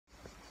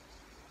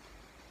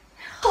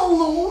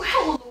Hello,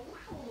 hello,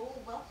 hello.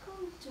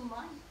 Welcome to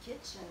my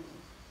kitchen.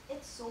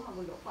 It's so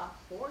magulo pa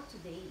for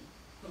today.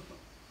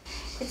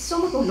 It's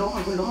so magulo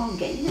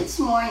guys. It's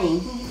morning.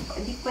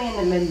 Hindi pa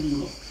yan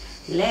nalalinis.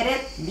 Let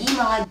it be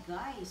mga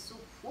guys. So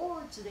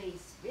for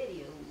today's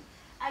video,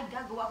 ay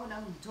gagawa ko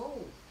ng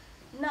dough.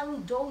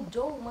 Ng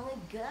dough mga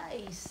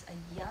guys.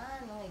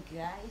 Ayan mga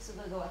guys. So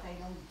gagawa tayo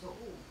ng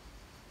dough.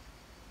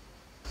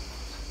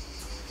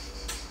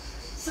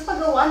 Sa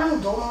paggawa ng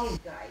dough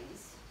mga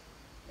guys,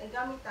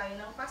 nagamit tayo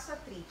ng pasta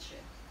trice.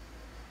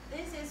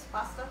 This is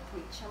pasta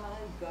trice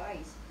mga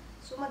guys.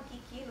 So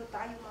magkikilo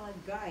tayo mga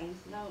guys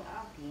ng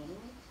aking,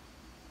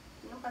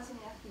 napansin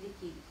niya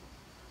kilikili ko.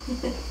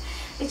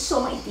 It's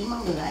so maitim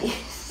mga guys.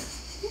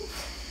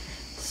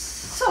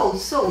 So,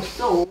 if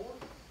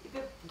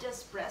you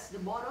just press the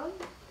button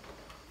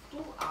to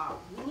up,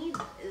 we need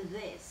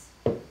this.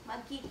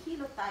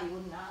 Magkikilo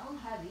tayo ng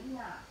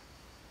harina.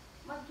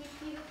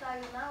 Magkikilo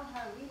tayo ng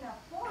harina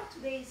for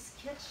today's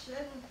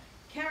kitchen.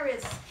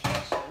 Carrot's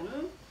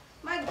Kitchen,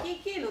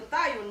 magkikilo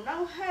tayo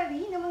ng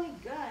harina mga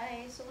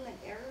guys. So,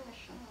 nag-error na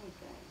siya mga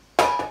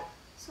guys.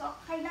 So,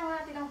 kailangan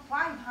natin ng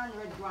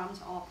 500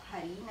 grams of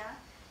harina.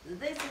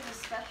 This is a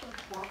special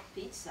pork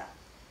pizza.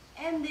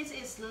 And this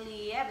is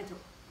lievito.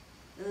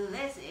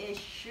 This is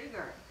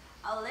sugar.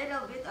 A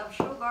little bit of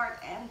sugar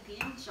and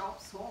pinch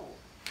of salt.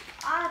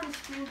 At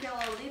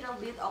sprinkle a little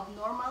bit of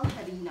normal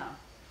harina.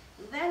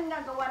 Then,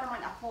 nagawa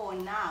naman ako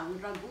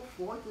ng ragu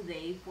for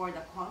today for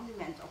the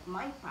condiment of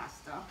my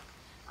pasta.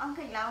 Ang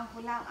kailangan ko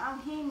lang ang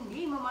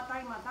hindi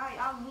mamatay-matay,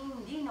 ang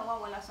hindi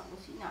nawawala sa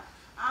kusina,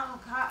 ang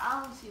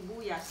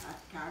sibuyas at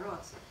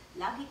carrots.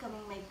 Lagi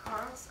kaming may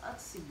carrots at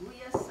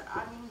sibuyas sa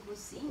aming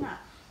kusina.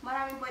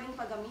 Maraming pwedeng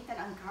paggamitan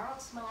ang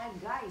carrots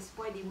mga guys.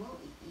 Pwede mong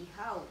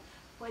iihaw.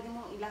 Pwede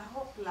mong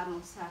ilahok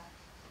lang sa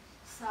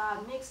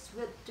mixed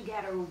with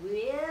together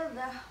with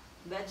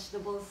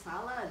vegetable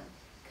salad.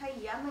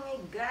 Kaya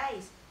mga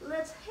guys,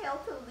 let's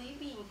healthy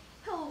living.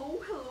 Hello,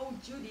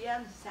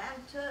 Julian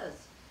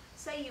Santos.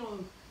 Sa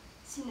iyong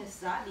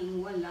sinasabing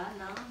wala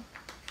nang,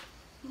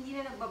 hindi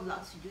na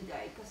nagbablog si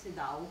Juday kasi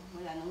daw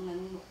wala nang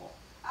nanunuko.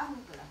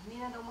 Hindi pala, hindi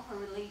na daw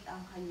makarelate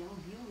ang kanyang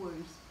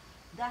viewers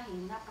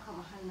dahil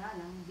napakamahal na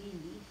ng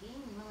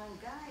bilihin mga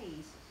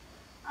guys.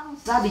 Ang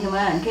sabi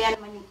naman, kaya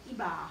naman yung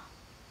iba,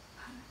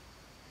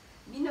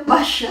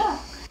 binaba siya.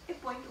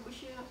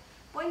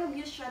 Point of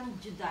view siya ni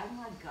Juday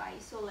mga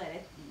guys. So let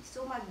it be.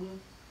 So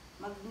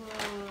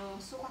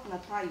sukat na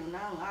tayo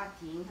ng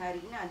ating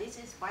harina. This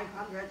is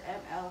 500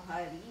 ml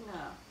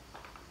harina.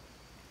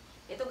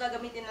 Ito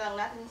gagamitin na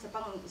lang natin sa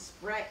pang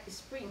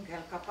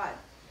sprinkle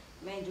kapag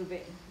medyo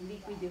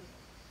liquid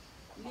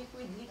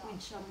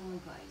siya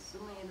mga guys. So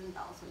mayroon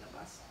tao sa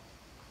labas.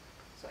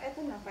 So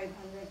eto na,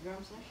 500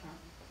 grams na siya.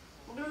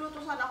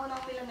 Magluluto sana ako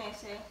ng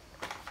milanese.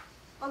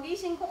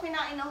 Pag-ising ko,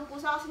 kinain ng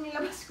pusa kasi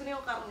nilabas ko na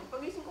yung karne.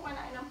 Pag-ising ko,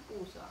 kinain ng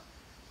pusa.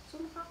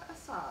 So,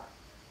 nakakaasar.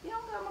 Hindi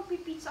ako kaya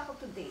magpipizza ko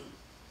today.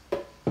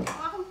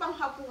 Ang aking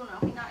panghapunan,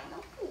 kinain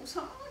ng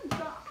pusa. Mga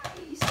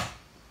guys!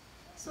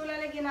 So,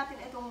 lalagyan natin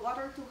itong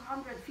water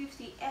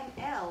 250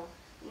 ml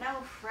ng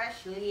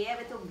fresh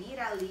lievito,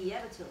 bira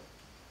lievito.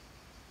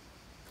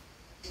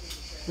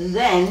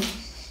 Then,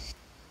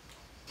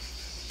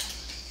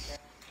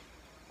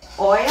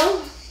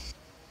 oil.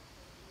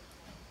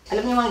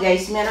 Alam niyo mga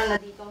guys, meron na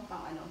ditong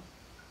pang ano.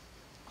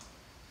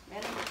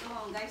 Meron dito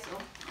mga guys,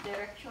 oh,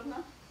 direction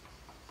na.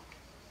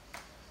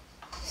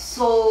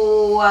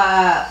 So,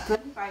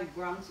 25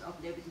 grams of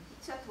lievito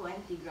pizza,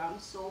 20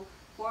 grams. So,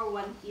 for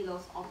 1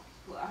 kilos of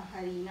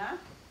harina.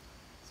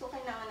 So,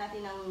 kailangan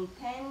natin ng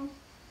 10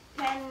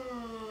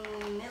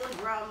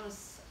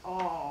 milligrams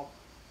of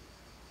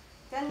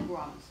 10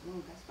 grams.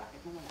 Guys,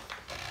 bakit naman?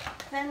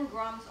 10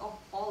 grams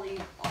of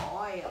olive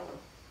oil.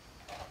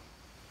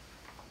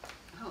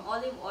 Ang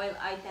olive oil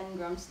ay 10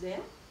 grams din.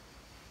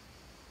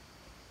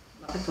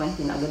 Bakit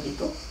 20 na agad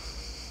ito?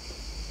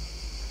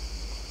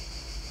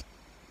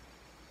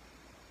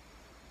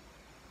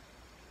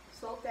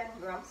 So, 10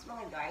 grams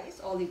mga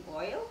guys, olive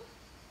oil.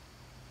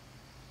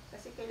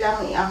 Kasi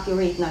kailangan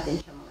i-accurate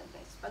natin siya mga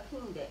guys. Pag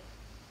hindi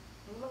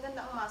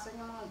maganda ang masa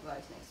niya mga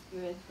guys.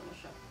 Na-experience ko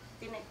na siya.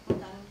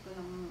 Tinekpuntahan ko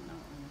ng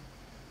ano.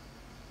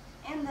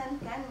 And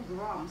then, 10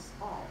 grams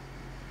of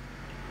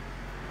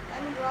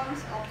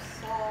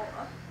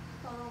salt.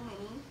 How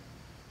many?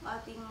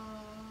 Ating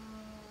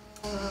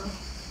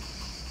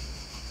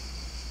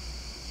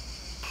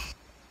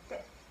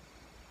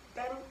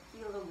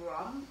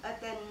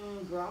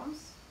 10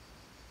 grams.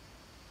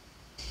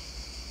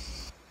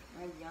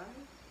 Ayan.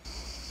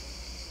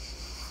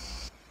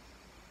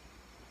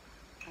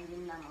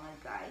 Ayun na mga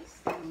guys.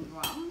 10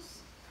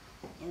 grams.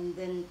 And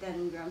then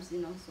 10 grams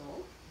din ng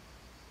salt.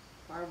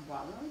 Para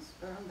balance.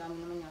 Pero ang dami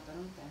naman yata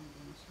ng 10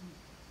 grams.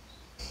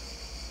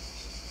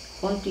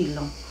 Konti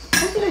lang.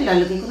 Konti lang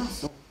ilalagay ko ng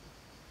salt.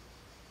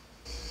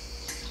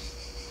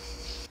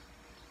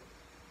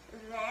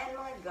 Then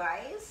mga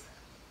guys,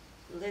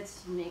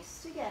 let's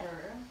mix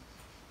together.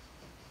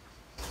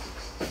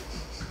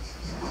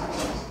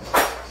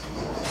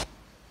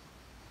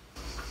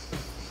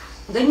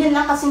 Ganyan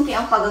lang kasimple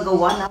ang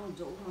paggagawa ng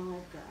dough,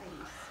 mga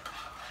guys.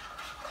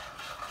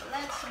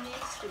 Let's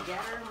mix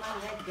together,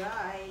 mga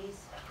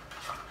guys.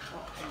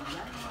 So,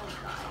 ayan, mga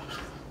guys.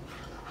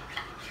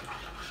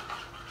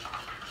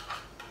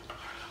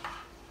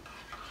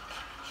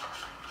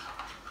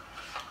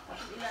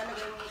 Tapos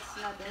ilalagay mix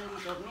natin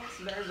dito. Mix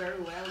very, very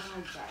well,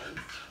 mga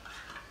guys.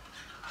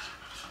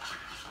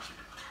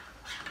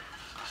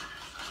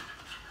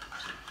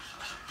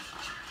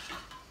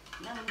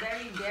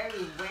 Very,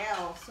 very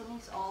well. So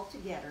mix all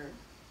together.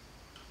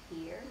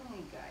 Here,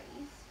 mga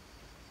guys.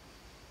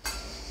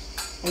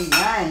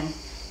 Ayan.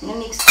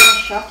 Na-mix ko na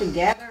siya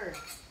together.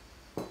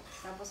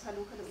 Tapos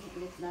halu-haluin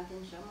ulit natin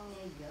siya,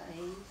 mga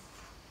guys.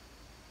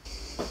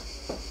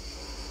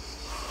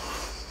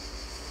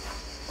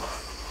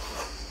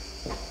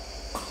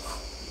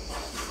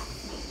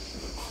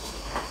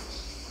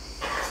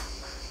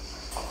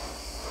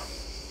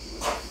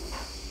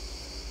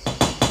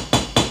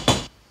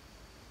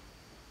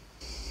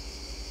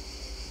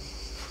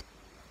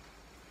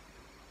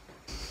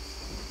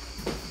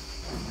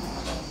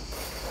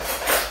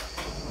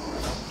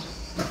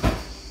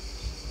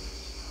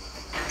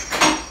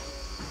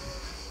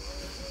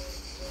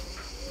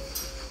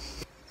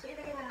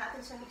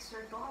 Sa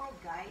mixer to,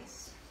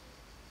 guys.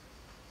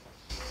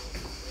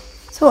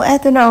 So,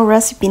 eto na ang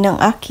recipe ng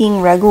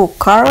aking ragu.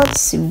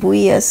 Carrots,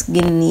 sibuyas,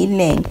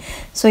 giniling.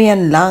 So,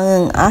 yan lang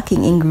ang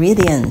aking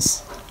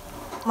ingredients.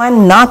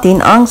 Man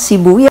natin ang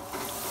sibuyas.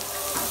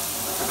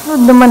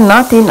 Sunod naman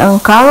natin ang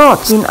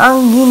carrots. Din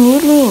ang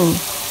giniling.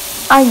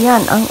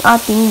 Ayan ang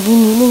ating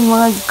giniling,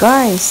 mga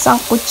guys.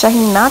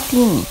 Sangkutsahin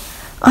natin.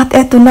 At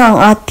eto na ang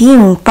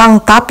ating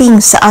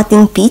pang-topping sa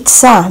ating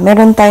pizza.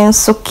 Meron tayong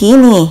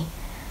zucchini.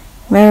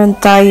 Meron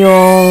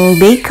tayong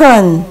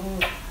bacon,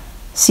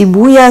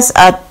 sibuyas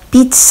at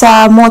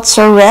pizza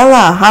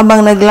mozzarella.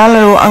 Habang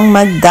naglalaro ang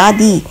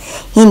mag-daddy,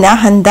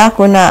 hinahanda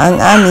ko na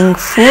ang aming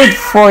food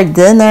for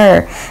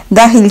dinner.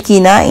 Dahil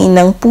kinain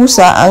ng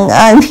pusa ang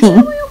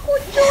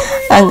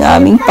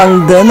aming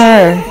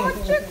pang-dinner.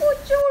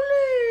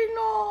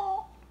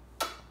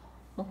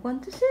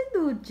 Quanto sei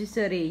dolce,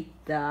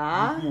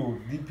 Sarita?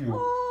 Di più.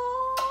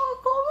 Oh,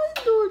 come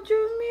dolce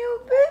il mio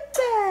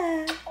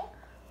bebè.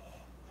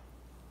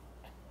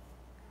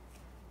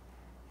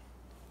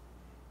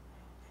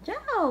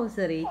 Ciao,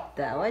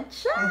 Sarita.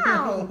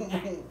 Ciao.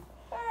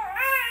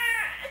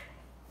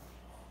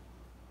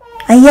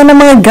 Ayan na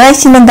mga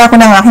guys, sinanda ko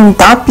ng aking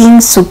topping,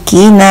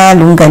 zucchini,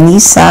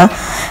 longganisa,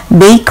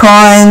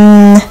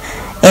 bacon,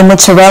 and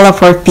mozzarella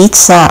for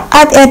pizza.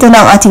 At eto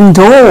na ang ating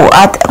dough.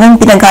 At kung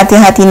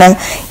pinaghati-hati ng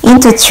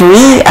into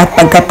 3 at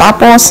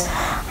pagkatapos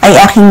ay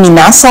aking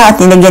minasa at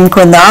nilagyan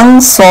ko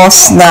ng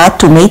sauce na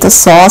tomato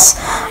sauce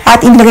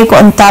at ilagay ko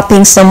ang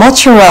toppings na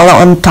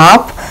mozzarella on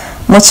top,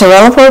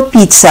 mozzarella for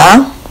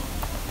pizza,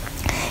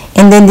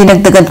 and then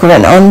dinagdagan ko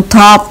rin on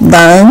top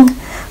ng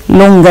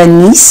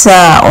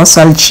longganisa o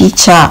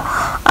salchicha.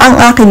 Ang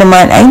akin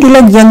naman ay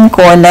nilagyan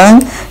ko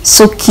ng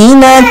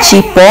zucchini,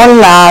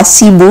 chipola,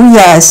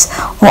 sibuyas.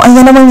 O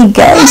ayan naman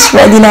guys,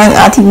 ready na ang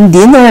ating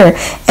dinner.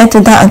 Ito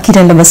na ang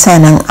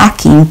kinalabasan ng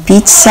aking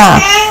pizza.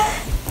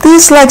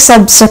 Please like,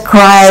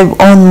 subscribe,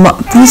 and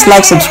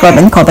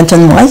comment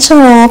on my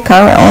channel,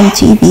 Cara On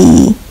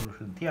TV.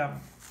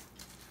 Sentiamo.